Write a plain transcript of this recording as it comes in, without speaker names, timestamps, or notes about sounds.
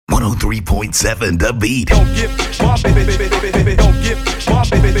103.7 The Beat. Don't give my baby, baby, baby, baby. Don't give my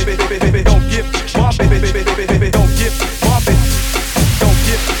baby, baby, baby, baby. Don't give my baby, baby, baby, baby. Don't give my baby. Don't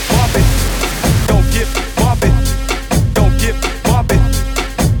give my baby. Don't give my baby. Don't give my baby.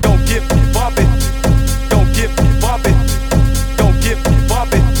 Don't give my baby. Don't give my baby. Don't give my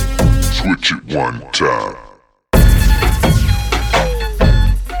baby. Switch it one time.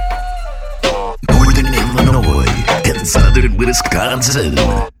 Northern Illinois and Southern Wisconsin.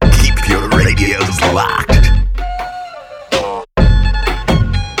 Keep your radios locked.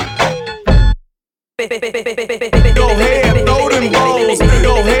 Go ahead, throw them balls.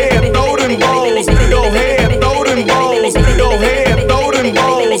 Go ahead, throw them balls. Go ahead, throw them balls. Go ahead, throw them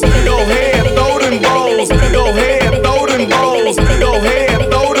balls. Go ahead, throw them balls. Go ahead, throw them balls. Go ahead,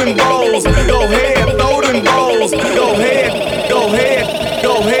 throw them balls. Go ahead, throw them balls. Go ahead, go ahead,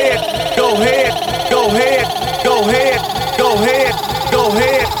 go ahead, go ahead, go ahead, go ahead, go ahead, go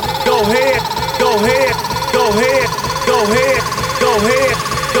ahead, go ahead, go ahead, go ahead, go ahead, go ahead,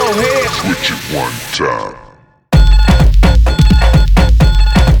 go ahead. Switch it one time.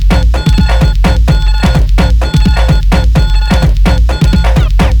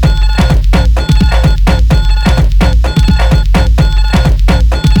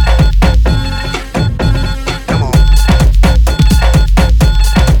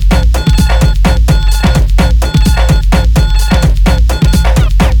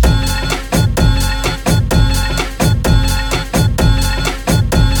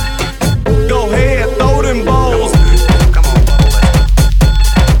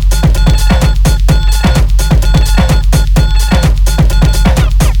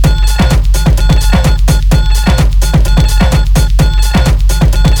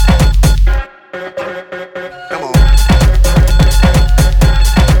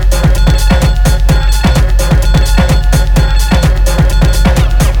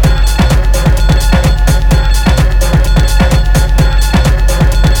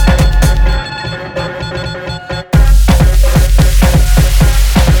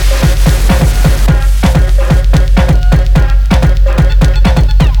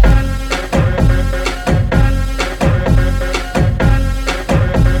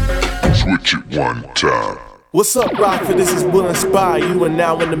 What's up, Rockford? This is Will Inspire. You are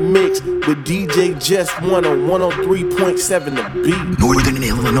now in the mix with DJ JES 1 on 103.7 The Beat. Northern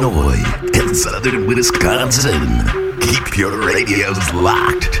Illinois and Southern Wisconsin. Keep your radios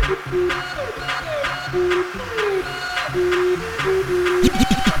locked.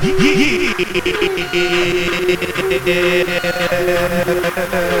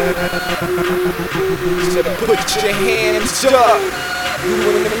 Put your hands up. You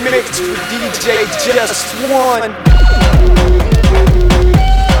in the mix with DJ JES 1.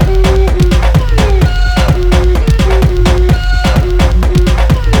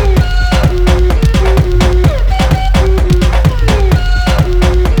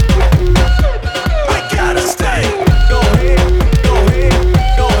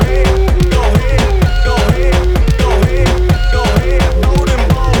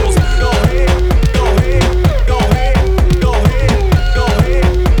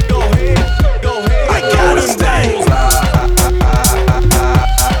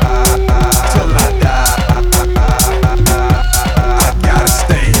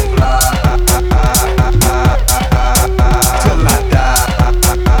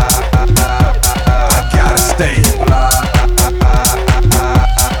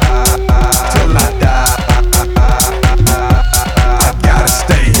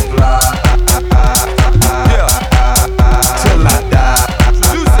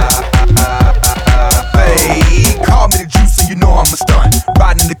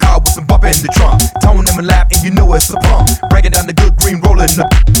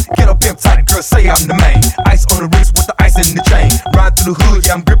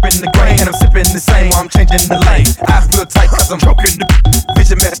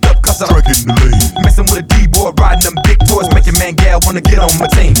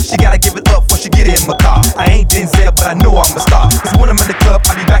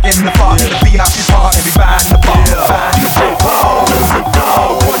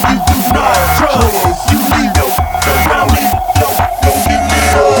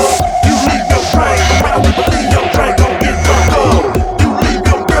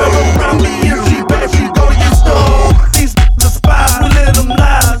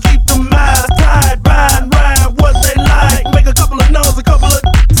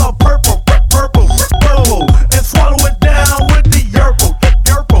 Swallow it down with the yerple,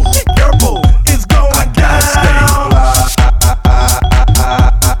 yerple. It's going down.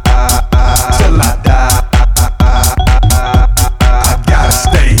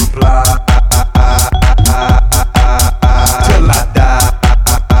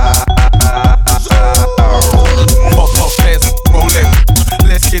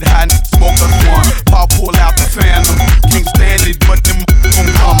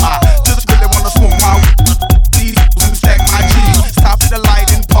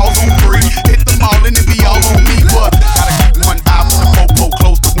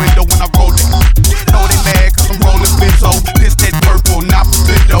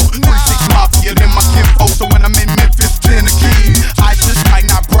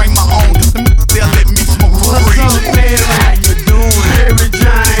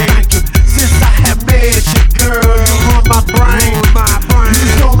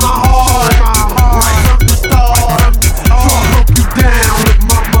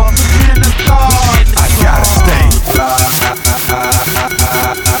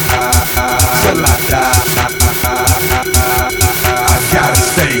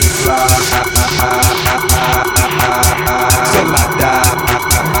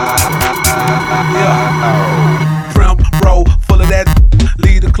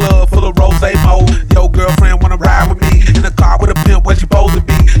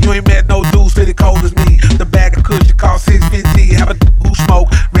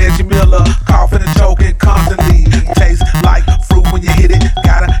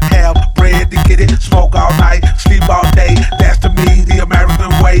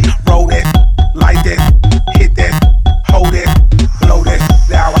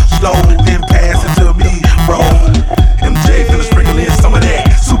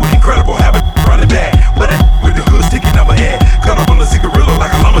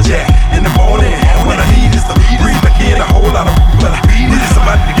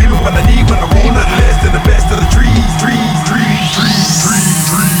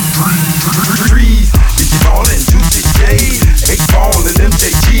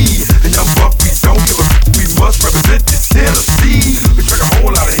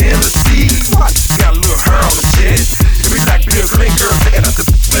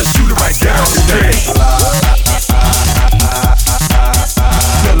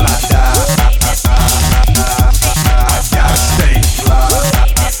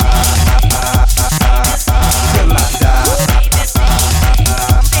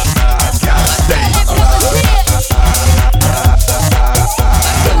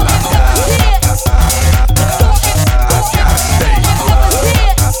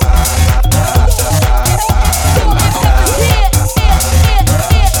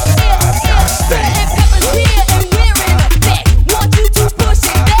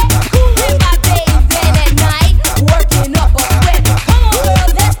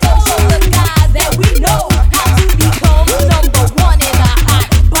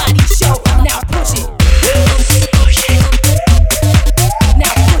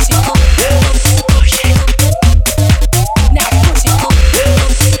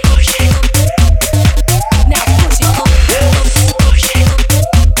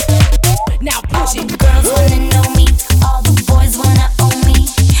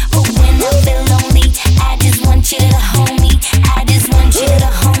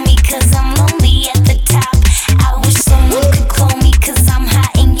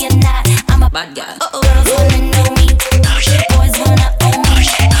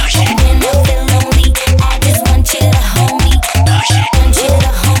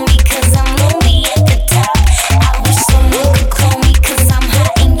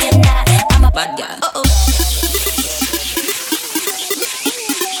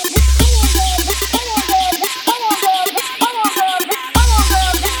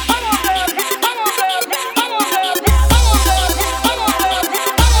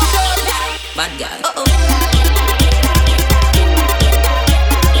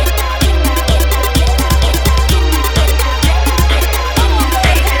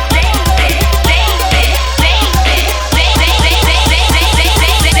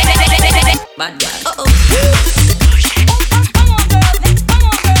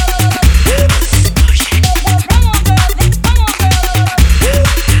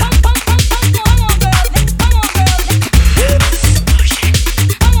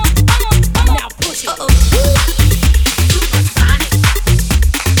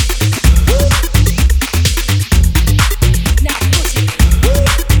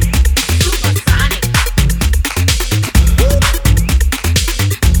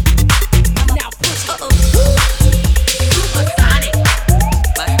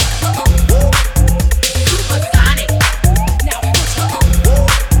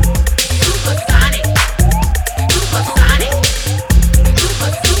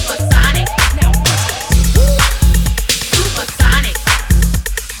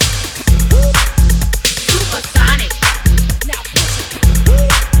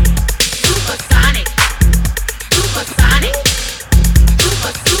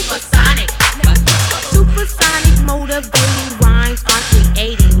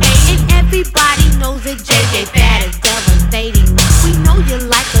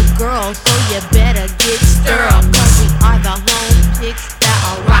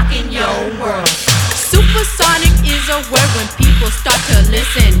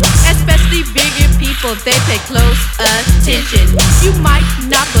 listen, especially bigger people, they pay close attention. You might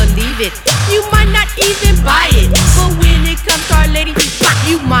not believe it, you might not even buy it, but when it comes to Our Lady,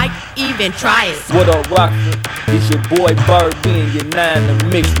 you might even try it. What up, Rockford? It's your boy Bird B and you're now in the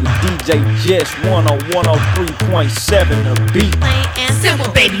mix with DJ JES 103.7 the beat. Plain and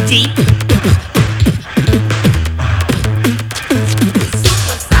simple, baby D.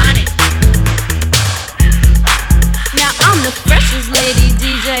 Supersonic. Now I'm the freshest lady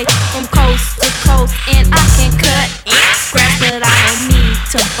DJ from coast to coast, and I can cut and scratch, but I don't need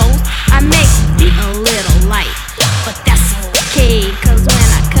to boast. I make beat a little light, but that's okay, cause when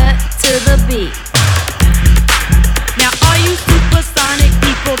I cut to the beat. Now all you supersonic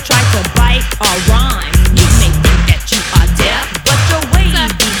people try to bite or rhyme. You may think that you are deaf, but you're way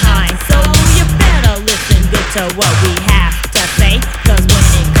behind. So you better listen good to what we have to say, cause when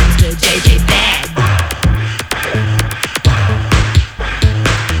it comes to JJ Bad,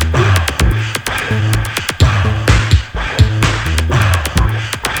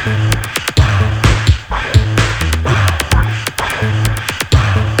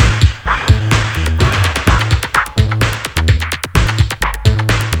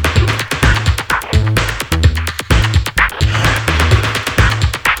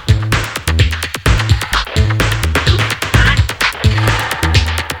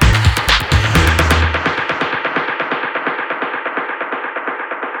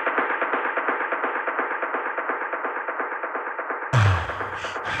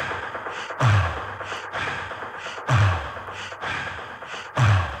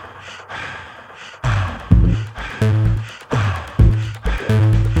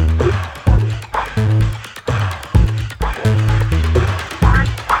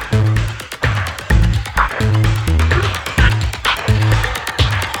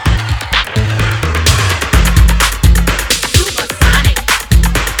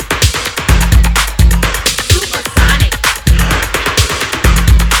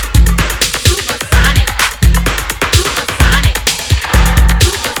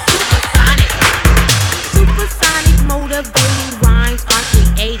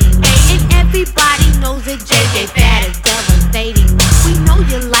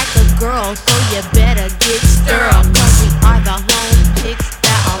 so you better get stirred, cause we are the home chicks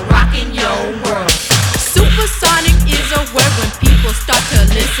that are rocking your world. Supersonic is a word when people start to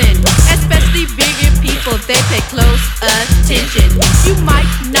listen, especially bigger people, they pay close attention. You might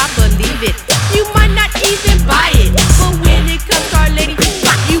not believe it, you might not even buy it, but when it comes to Our Lady,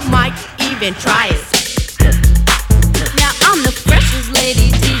 you might even try it. Now I'm the freshest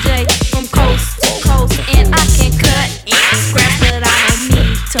lady DJ from coast to coast, and I can cut and scratch, but I don't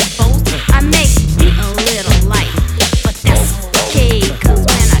need to boast. I make beat a little light, but that's okay, cause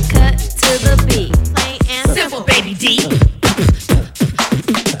when I cut to the beat, plain and simple, baby D.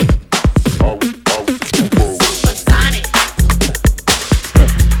 Supersonic.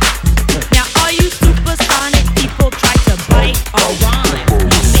 Now all you supersonic people try to bite or rhyme.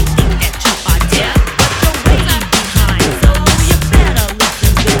 You may think that you are deaf, but you're way behind. So you better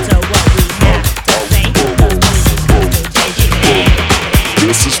listen good to what we have to say, cause when it comes to JJ,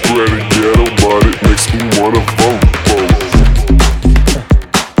 This is pretty ghetto, but it makes me wanna vote.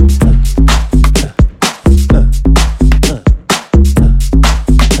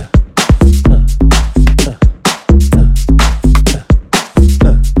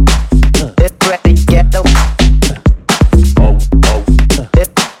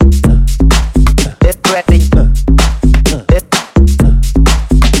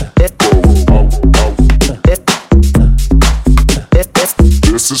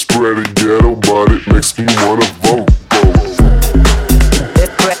 This is pretty ghetto, but it makes me wanna vote. It's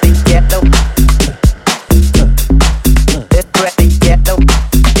pretty ghetto. It's pretty ghetto.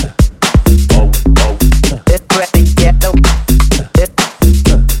 It's pretty ghetto.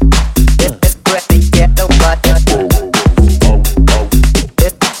 It's pretty ghetto, but it's pretty.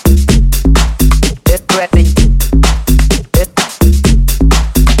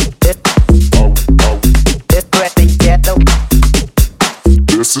 It's pretty ghetto.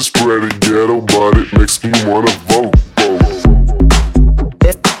 This is pretty ghetto, but it makes me wanna vote.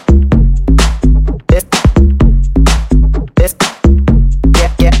 Ghetto. It's pretty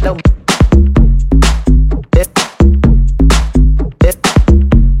ghetto.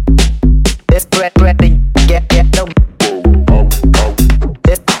 It's pretty ghetto.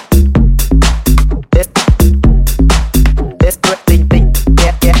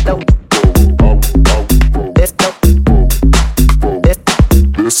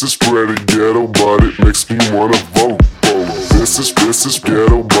 This is pretty ghetto, but it makes me wanna vote. This is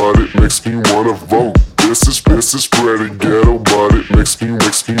ghetto, but it makes me wanna vote. This is pretty ghetto, but it makes me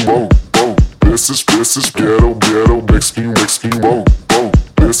mo. This is ghetto, makes me mo.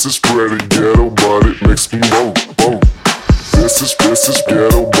 This is pretty ghetto, but it makes me mo. This is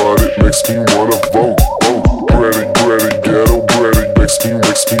ghetto, but it makes me wanna vote. Pretty ghetto,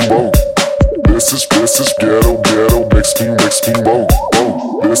 makes me mo. This is ghetto, makes me mo.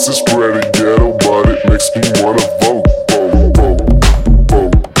 This is pretty ghetto, but it makes me wanna vote.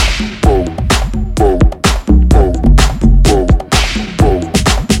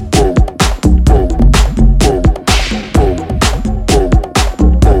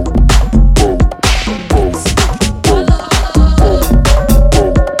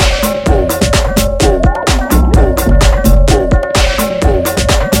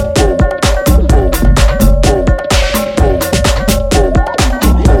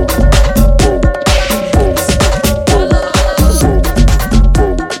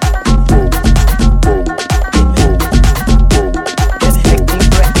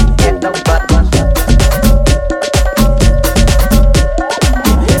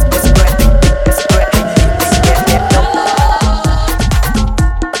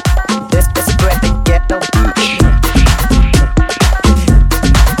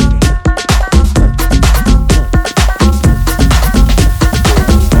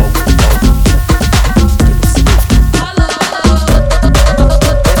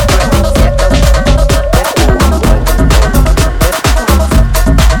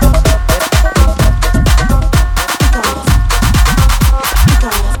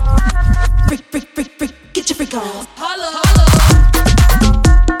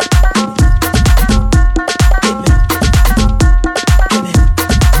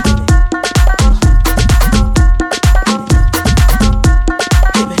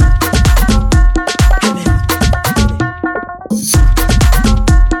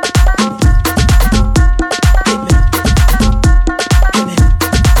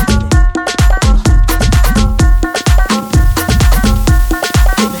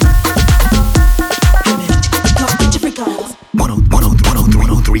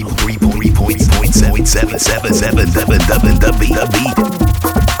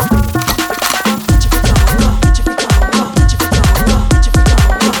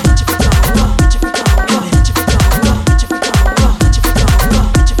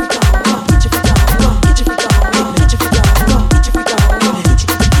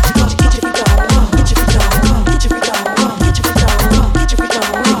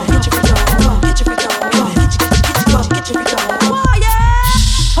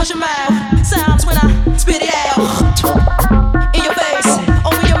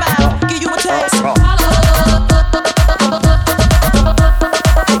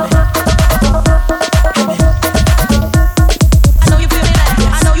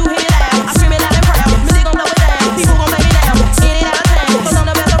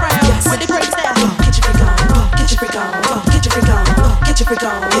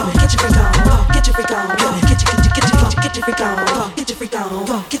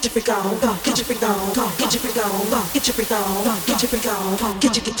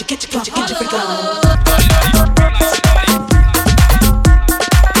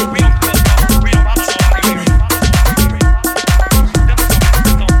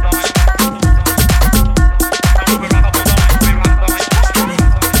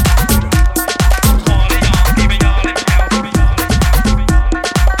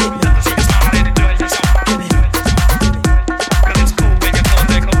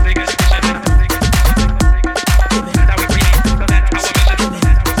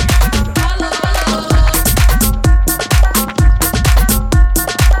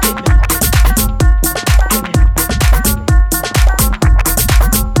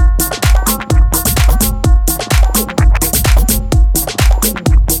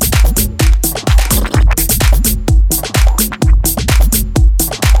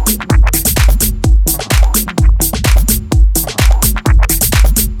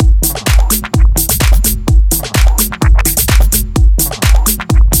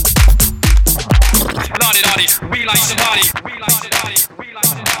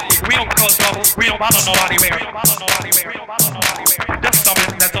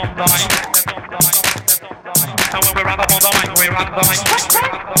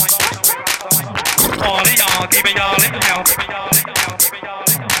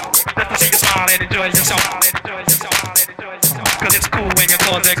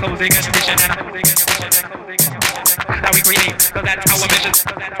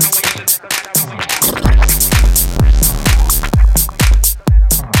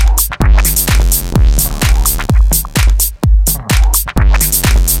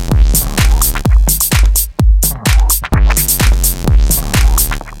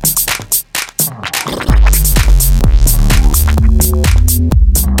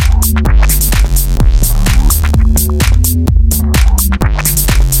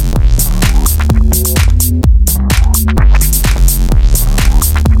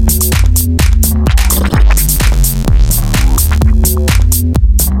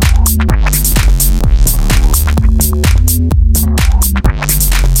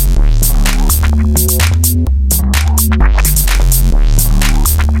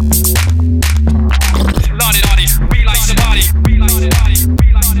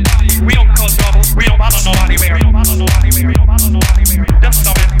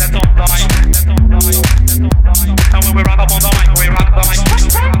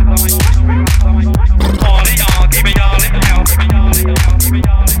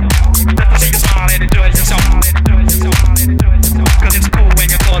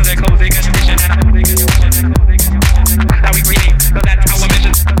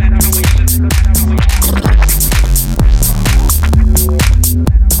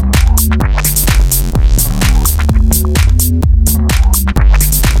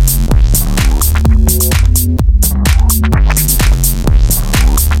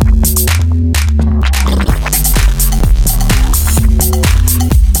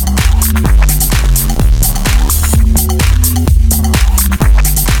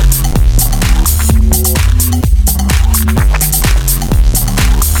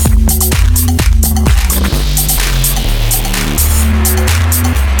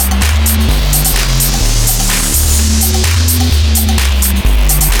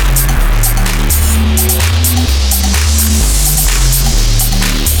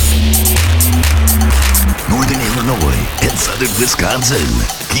 Southern Wisconsin.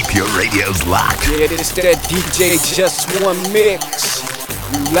 Keep your radios locked. Yeah, this that DJ Just One mix.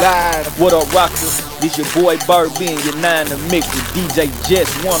 You live. What up, rockers? This your boy Bird B and you're 9 the mix with DJ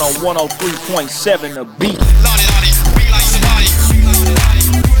Just One on 103.7 the beat. Lordy, we like the body.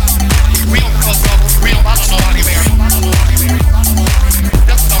 We don't cause trouble. We don't bother nobody, Mary.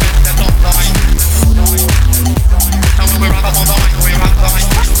 Just know it, that don't lie. And when we rock up on the mic, we rock the mic.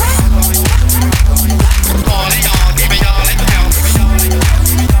 All of y'all, give me y'all in the house.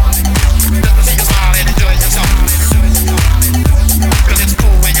 Just to see you smile and enjoy yourself. Cause it's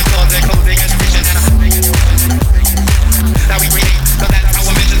cool when your clothes are clothing and vision. That we create, cause that's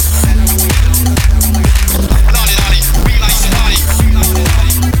our vision. Lordy, we like the body.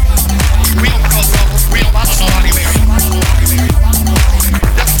 We don't cause trouble, we don't bother nobody, Mary.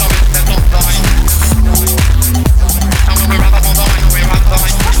 Just know it, that don't lie. And when we rock up on the mic, we rock the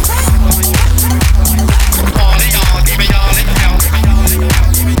mic. All of y'all, give me y'all in the house.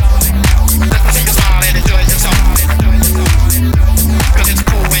 Just to see you smile and enjoy yourself. Cause it's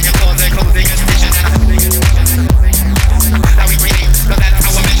cool when your clothes are clothing and vision. That we create, cause that's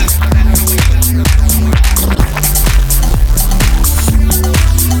our vision.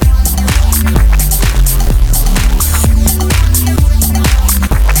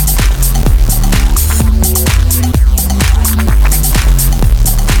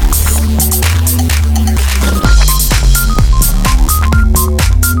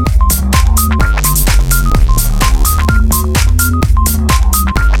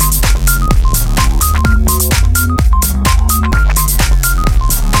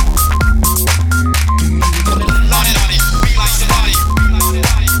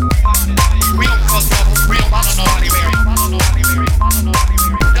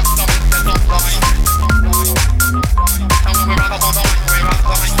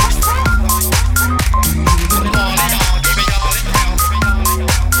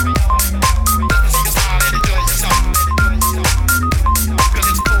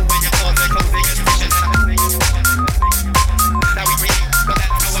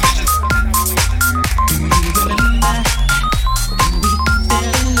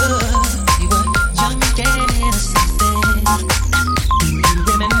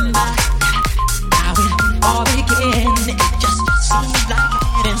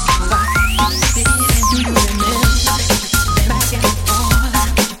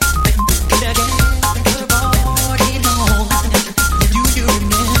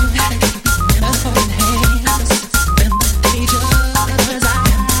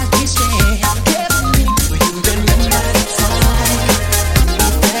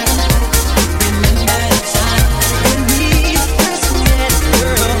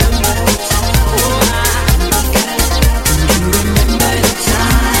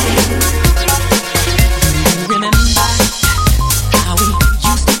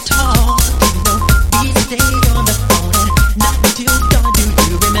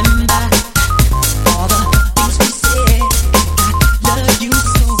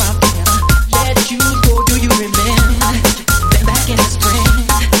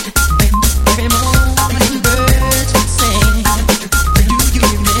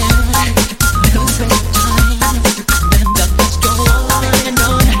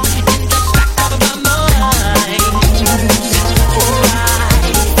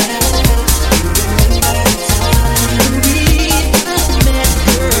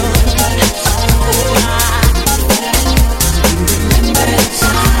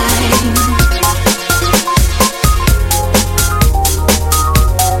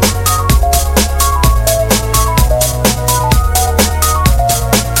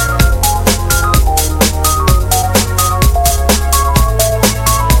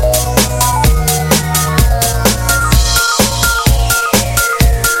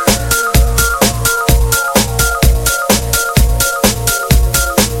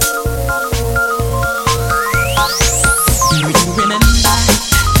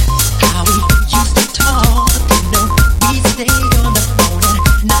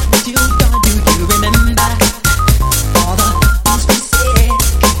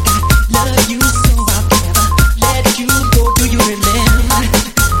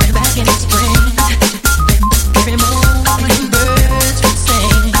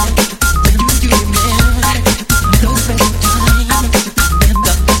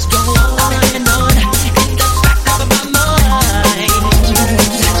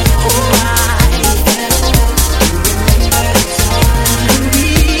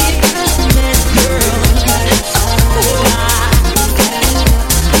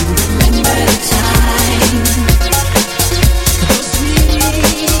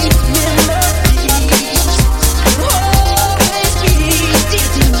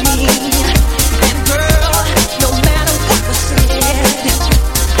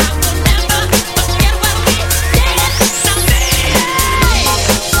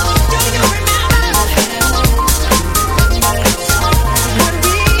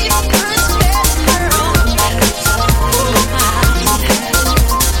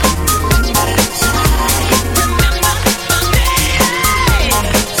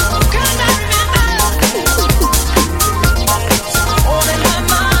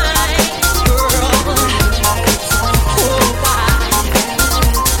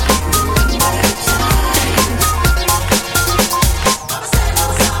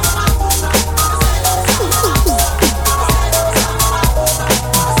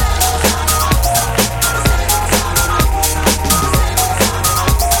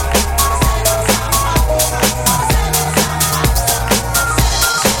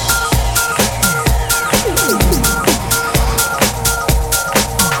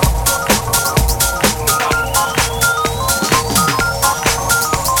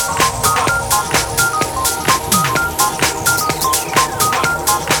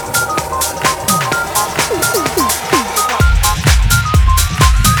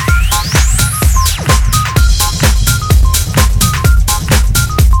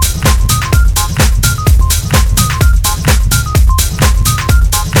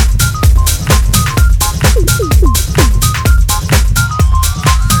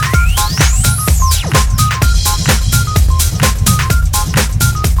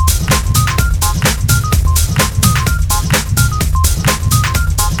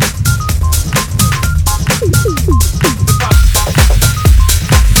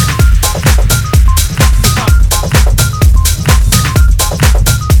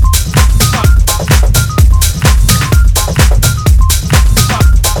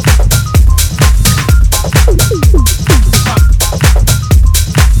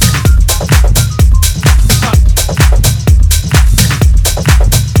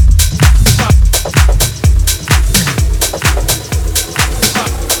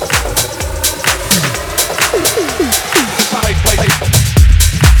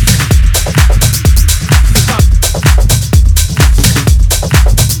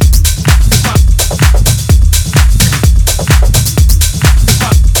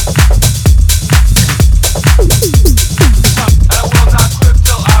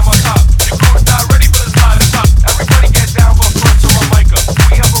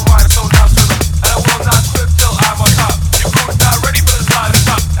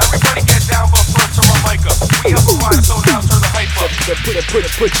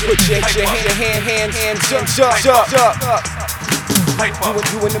 hands up.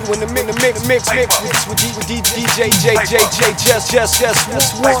 You in the mix with DJ just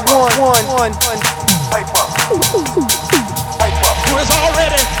one. Who is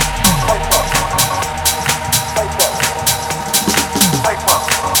already?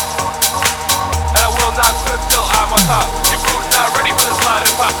 And I will not quit till I'm on top. Your crew's not ready for this line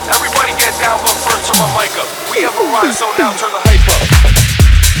and pop. Everybody get down, but first turn my mic up. We have arrived, so now turn the hype up.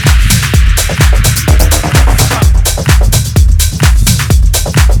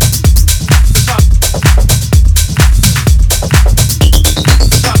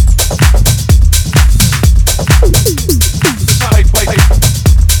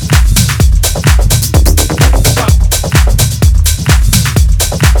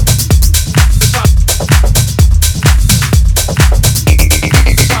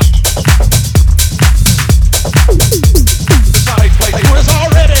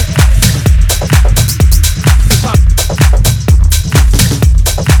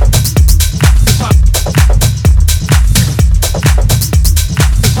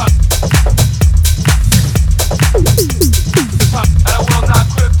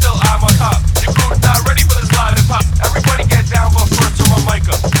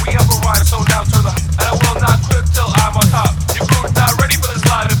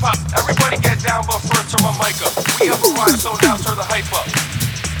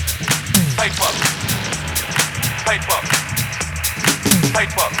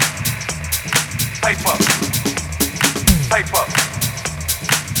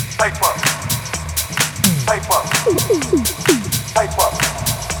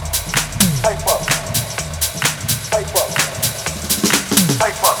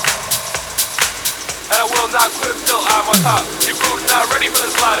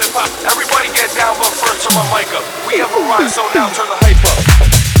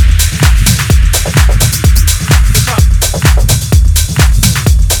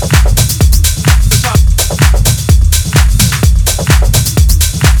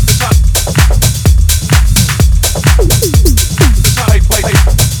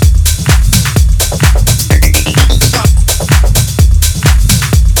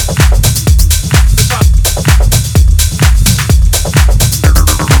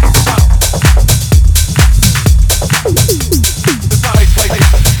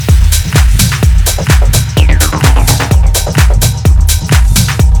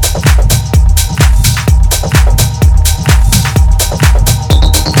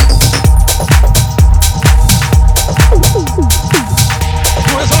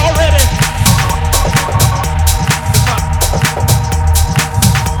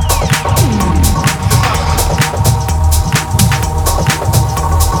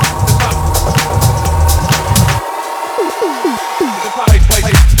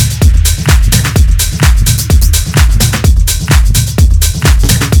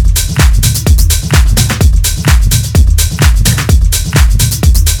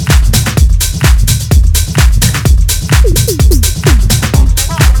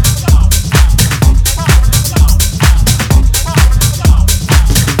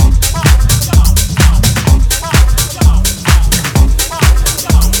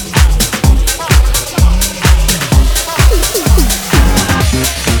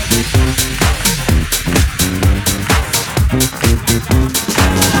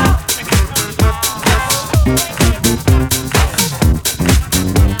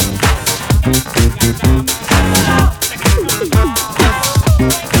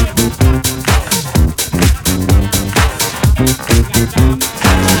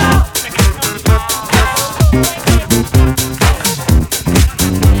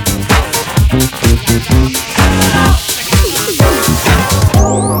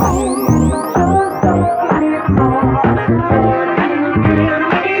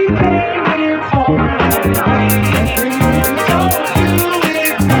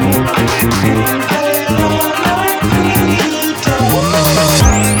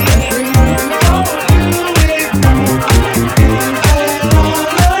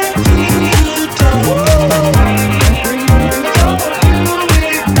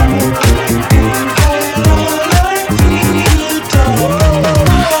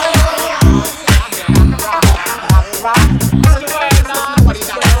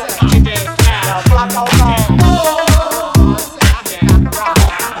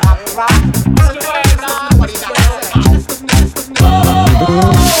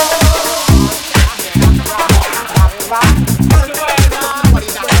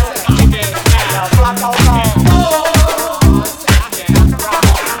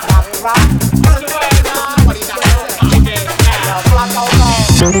 Rock.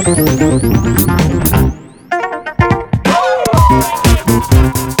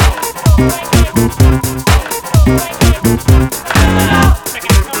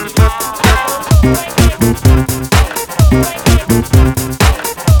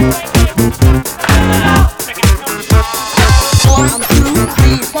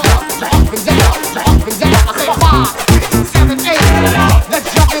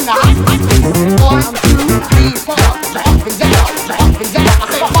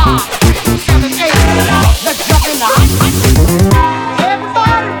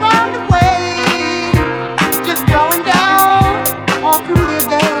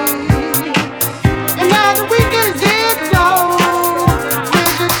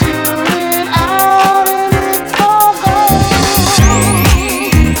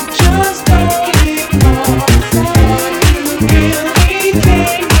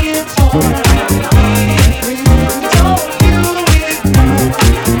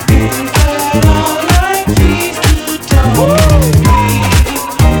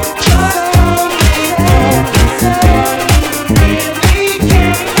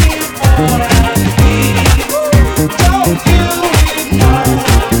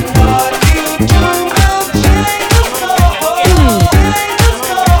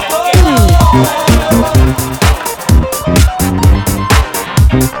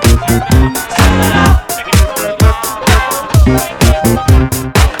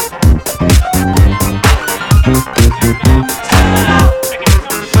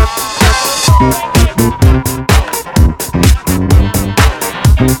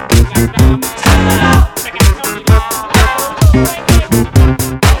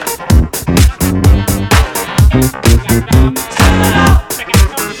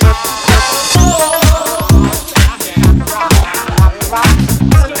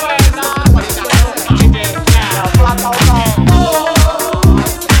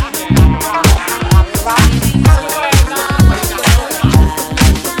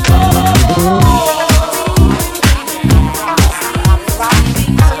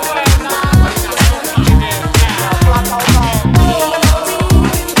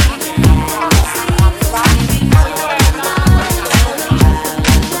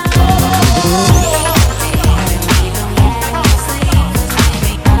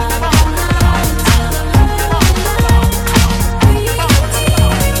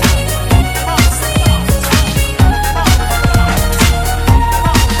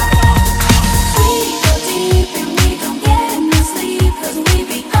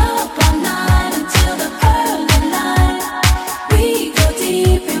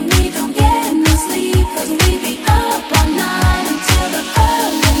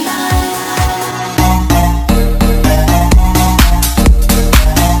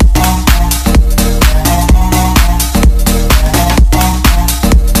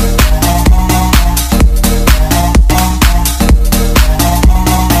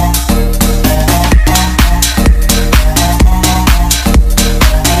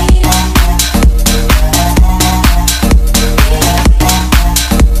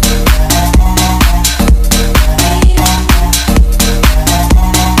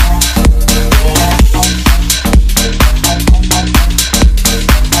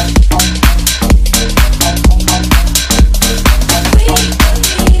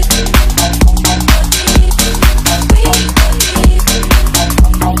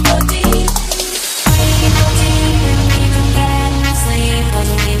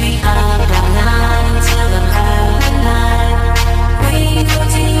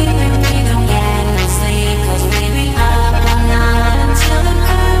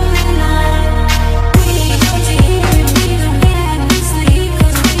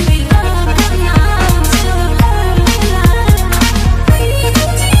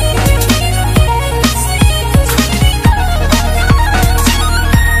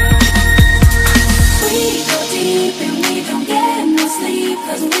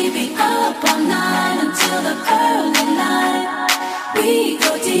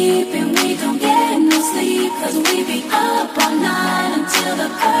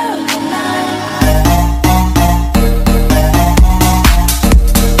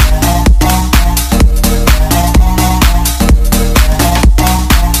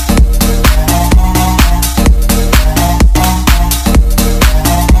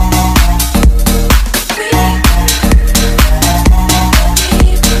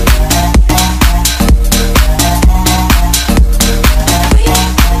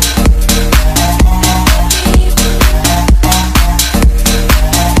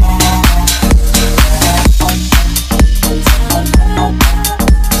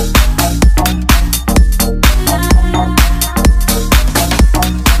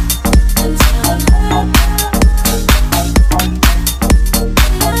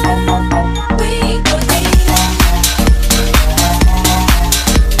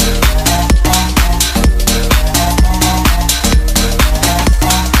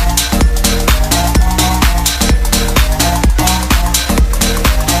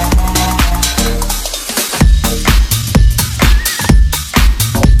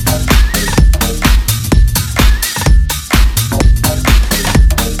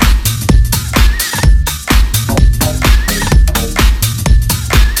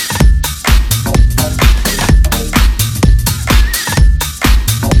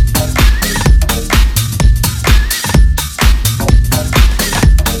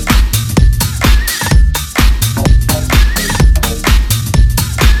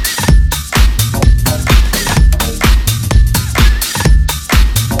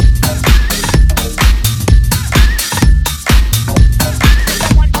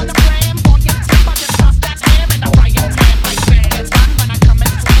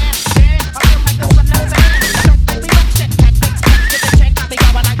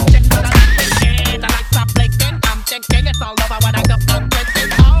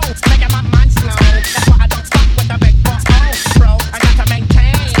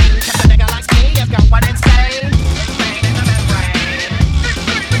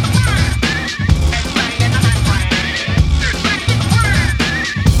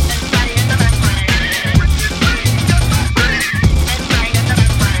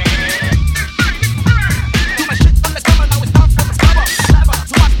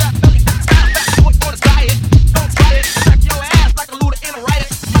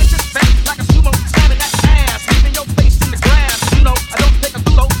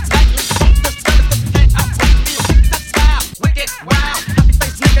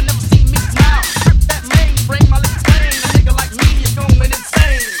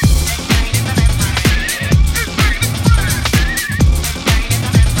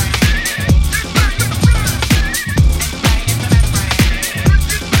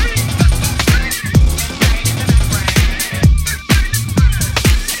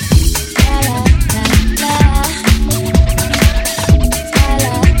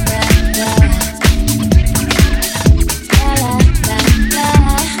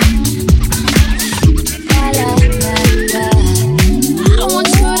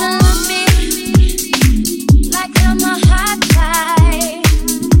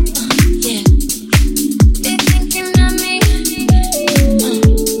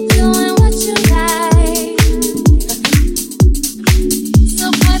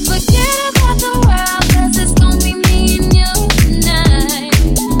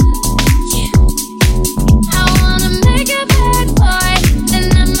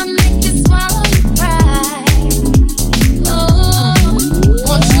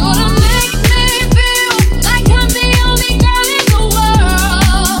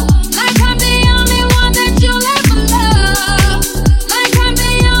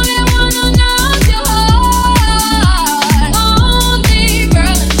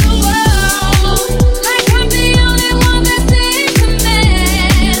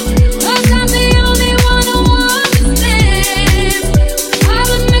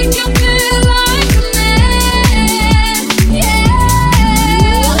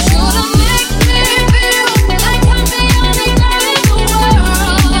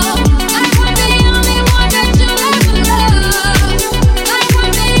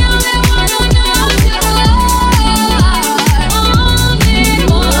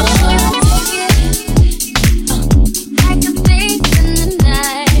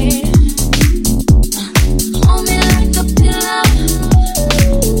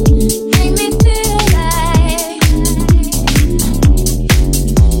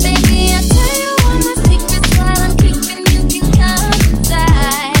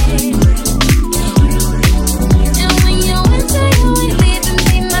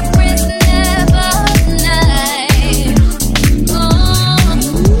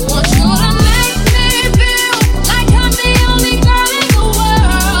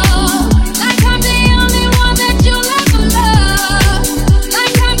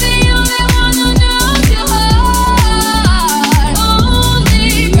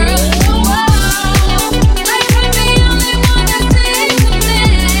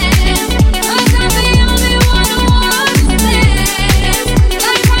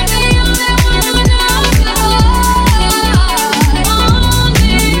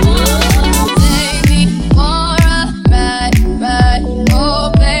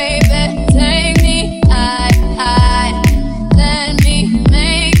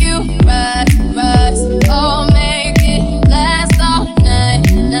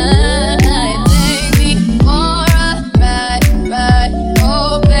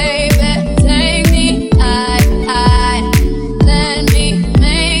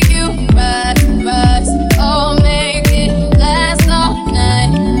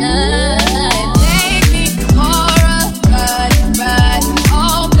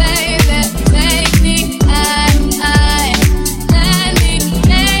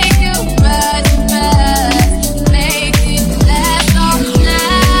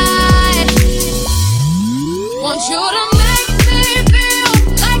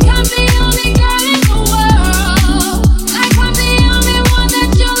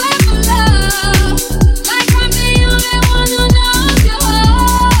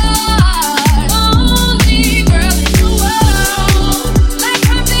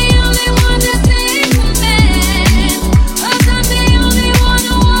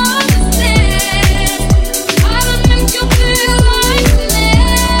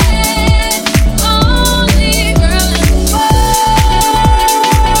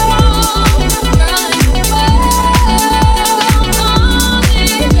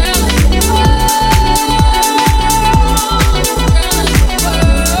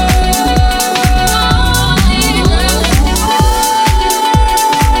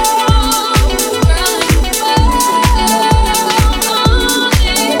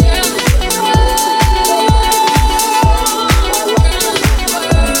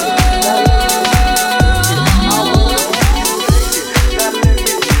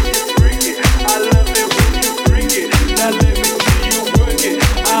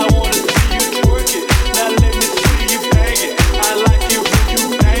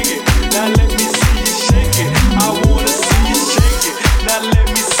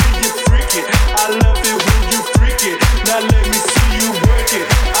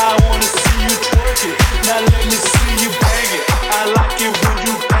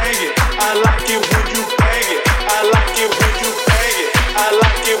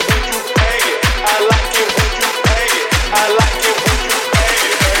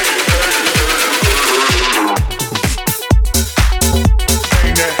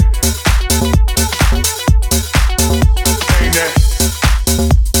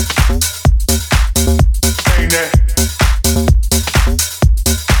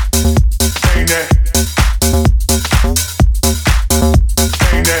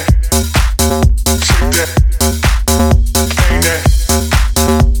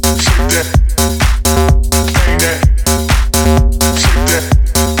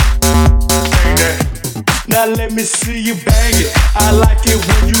 Now let me see you bang it. I like it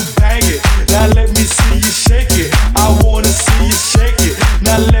when you bang it. Now let me see you shake it. I wanna see you shake it.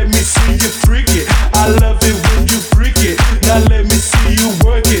 Now let me see you freak it. I love it when you freak it. Now let me see you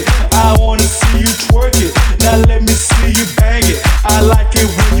work it. I wanna see you twerk it. Now let me see you bang it. I like it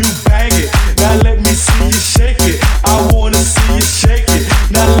when you bang it. Now let me see you shake it. I wanna see you shake it.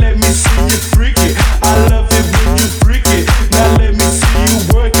 Now let me see you freak it. I love it when you freak it. Now let me see you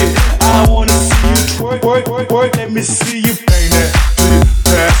work it. I wanna see you twerk, work, work, work. Let me see you bang that till you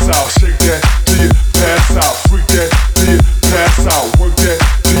pass out, shake that till you pass out, freak that till you pass out, work that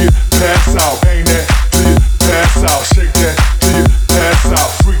till you pass out, bang that till you pass out, shake that till you pass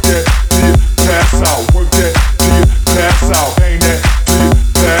out, freak that till you pass out, work that till you pass out, bang that till you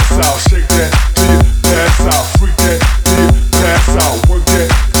pass out, shake that till you pass out, freak that till you pass out, work that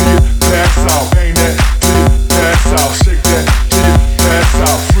till you pass out, bang that till you pass out, shake that till you pass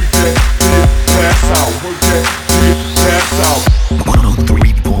out, freak that till you pass out, work that till you pass out.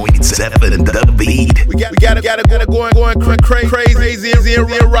 103.7 The Beat. We gotta going crazy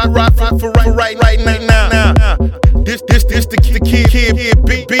and rock for right now. This the kid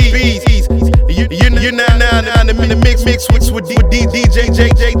beats. You now in the mix with DJ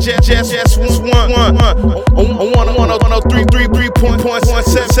JES 1 on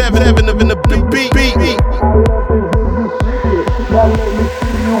 103.7 in the beat. Now let me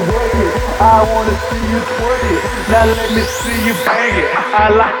see you work it. I wanna see you twerk it. Now let me see you bang it. I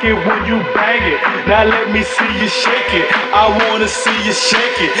like it when you bang it. Now let me see you shake it. I wanna see you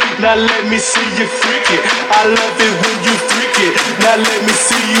shake it. Now let me see you freak it. I love it when you freak it. Now let me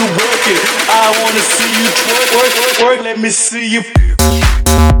see you work it. I wanna see you twerk, work, work, work. Let me see you bang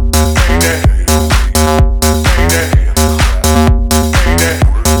that. Bang that. Bang that.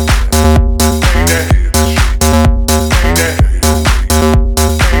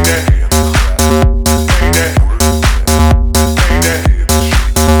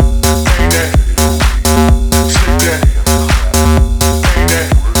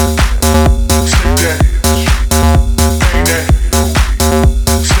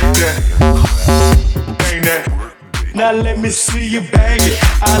 Bang that. Now let me see you bang it.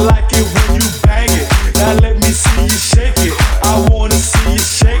 I like it when you bang it. Now let me see you shake it. I wanna see you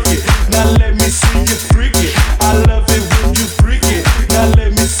shake it. Now let me see you freak it. I love it when you freak it. Now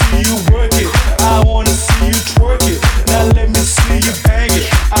let me see you work it. I wanna see you twerk it. Now let me see you bang it.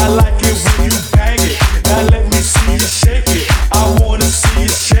 I like it when you bang it. Now let me see you shake it. I wanna see you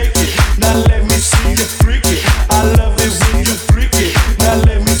shake it. Now let me see you freak it. I love it when you freak it. Now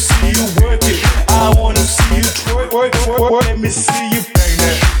let me see you work it. I wanna see you twerk, work, work, work. Let me see you bang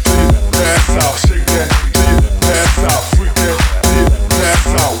that till you pass out, shake that till you pass out, freak that till you pass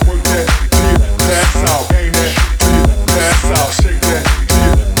out, work that till you pass out, bang that till you pass out, shake that till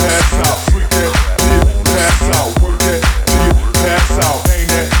you pass out, freak that till you pass out, work that till you pass out, bang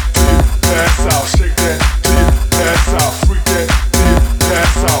that till you pass out, shake that till you pass out, freak that till you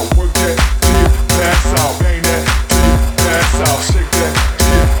pass out, work that till you pass out, bang that till you pass out, shake that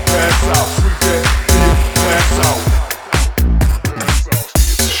till you pass out, freak that till you pass out.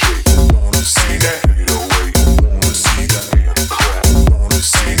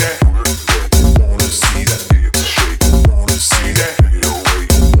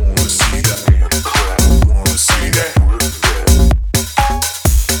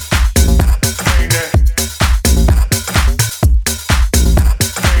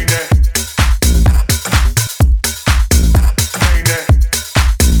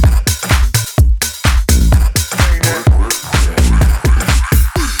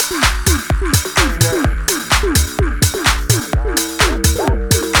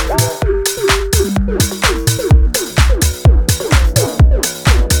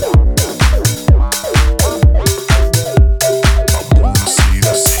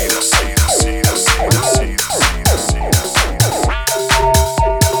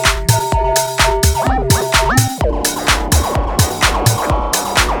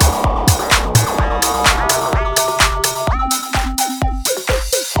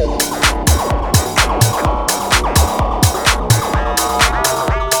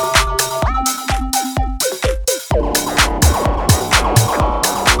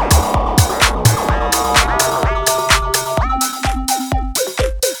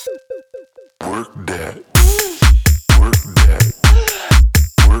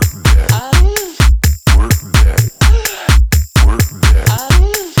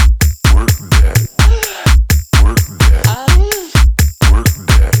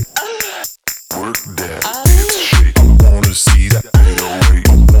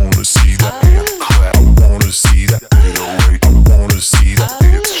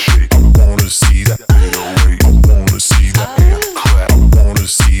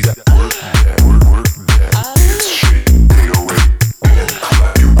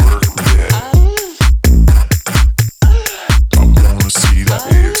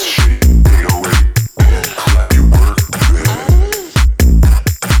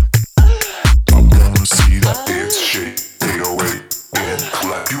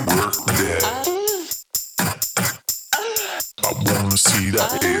 see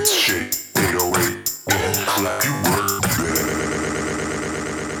that ass shake. 808, yeah, like you work that.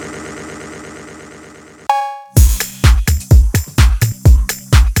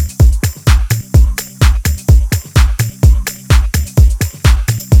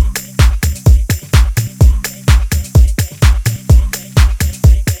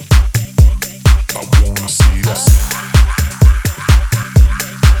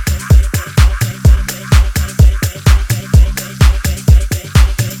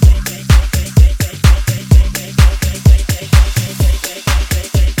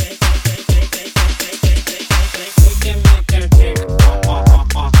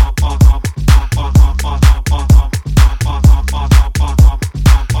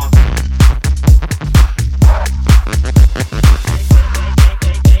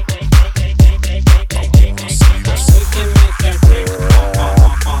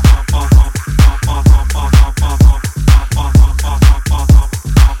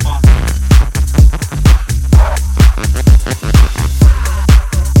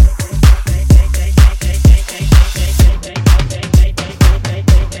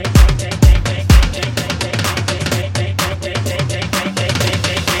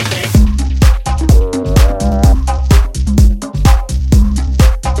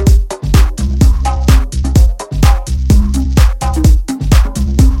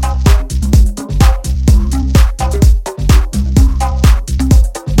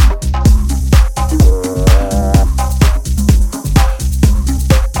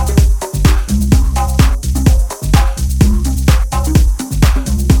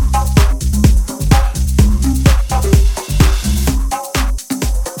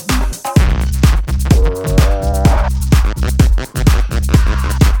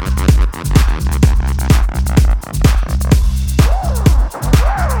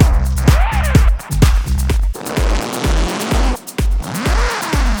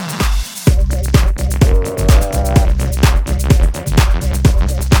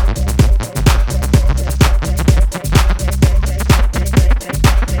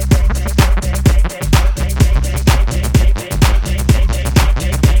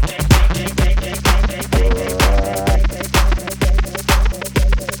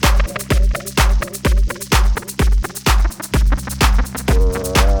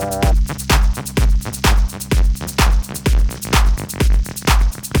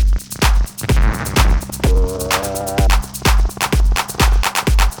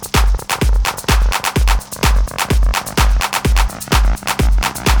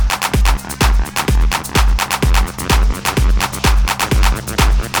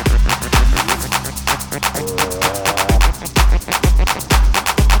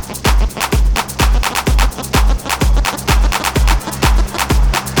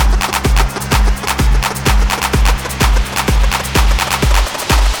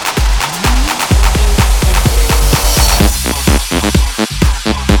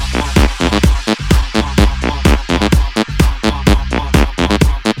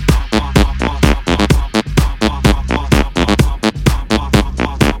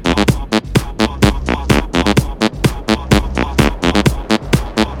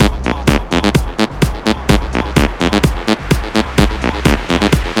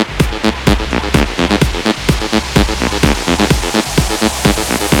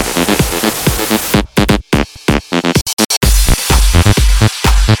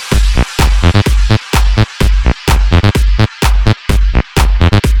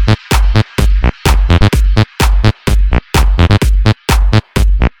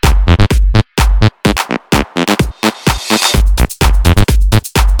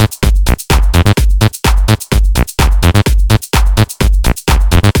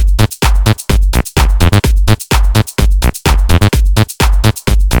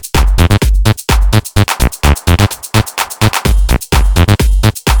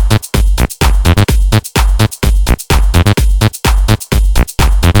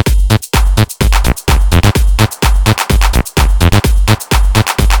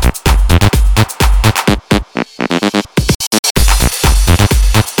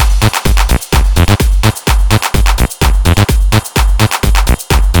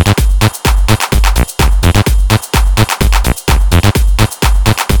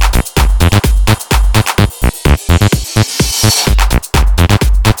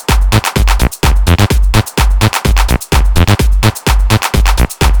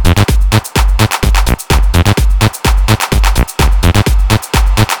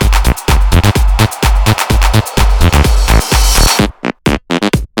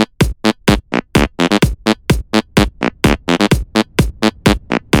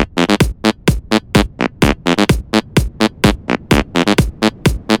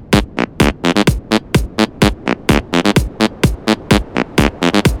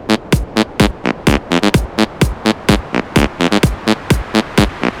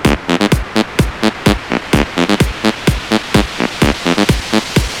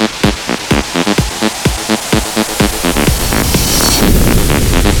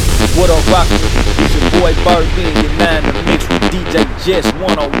 rocker? It's your boy Bird being your 9 to mix with DJ JES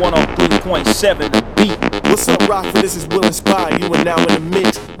 103.7 the beat. What's up, Rockford? This is Will Inspire. You are now in the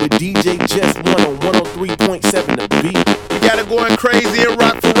mix with DJ JES 103.7 the beat. We got it going crazy in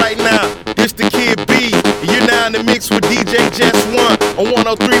Rockford right now. This the Kid B. You're now in the mix with DJ JES 1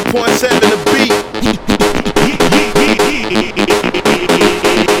 on 103.7 the beat.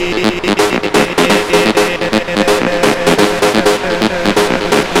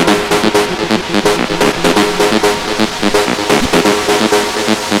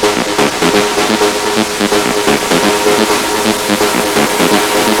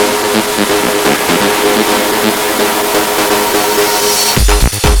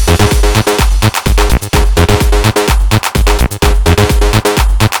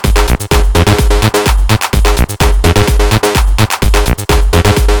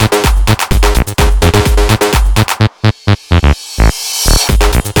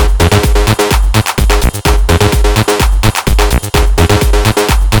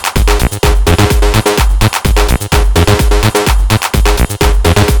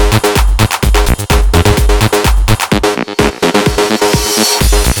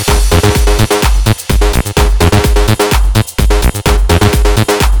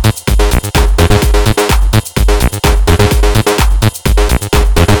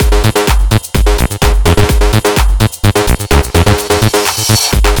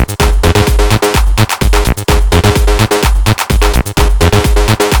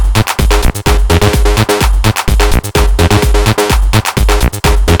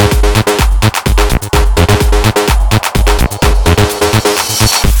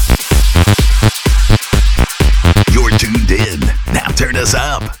 Turn us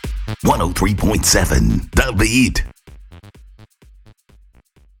up. 103.7 The Beat.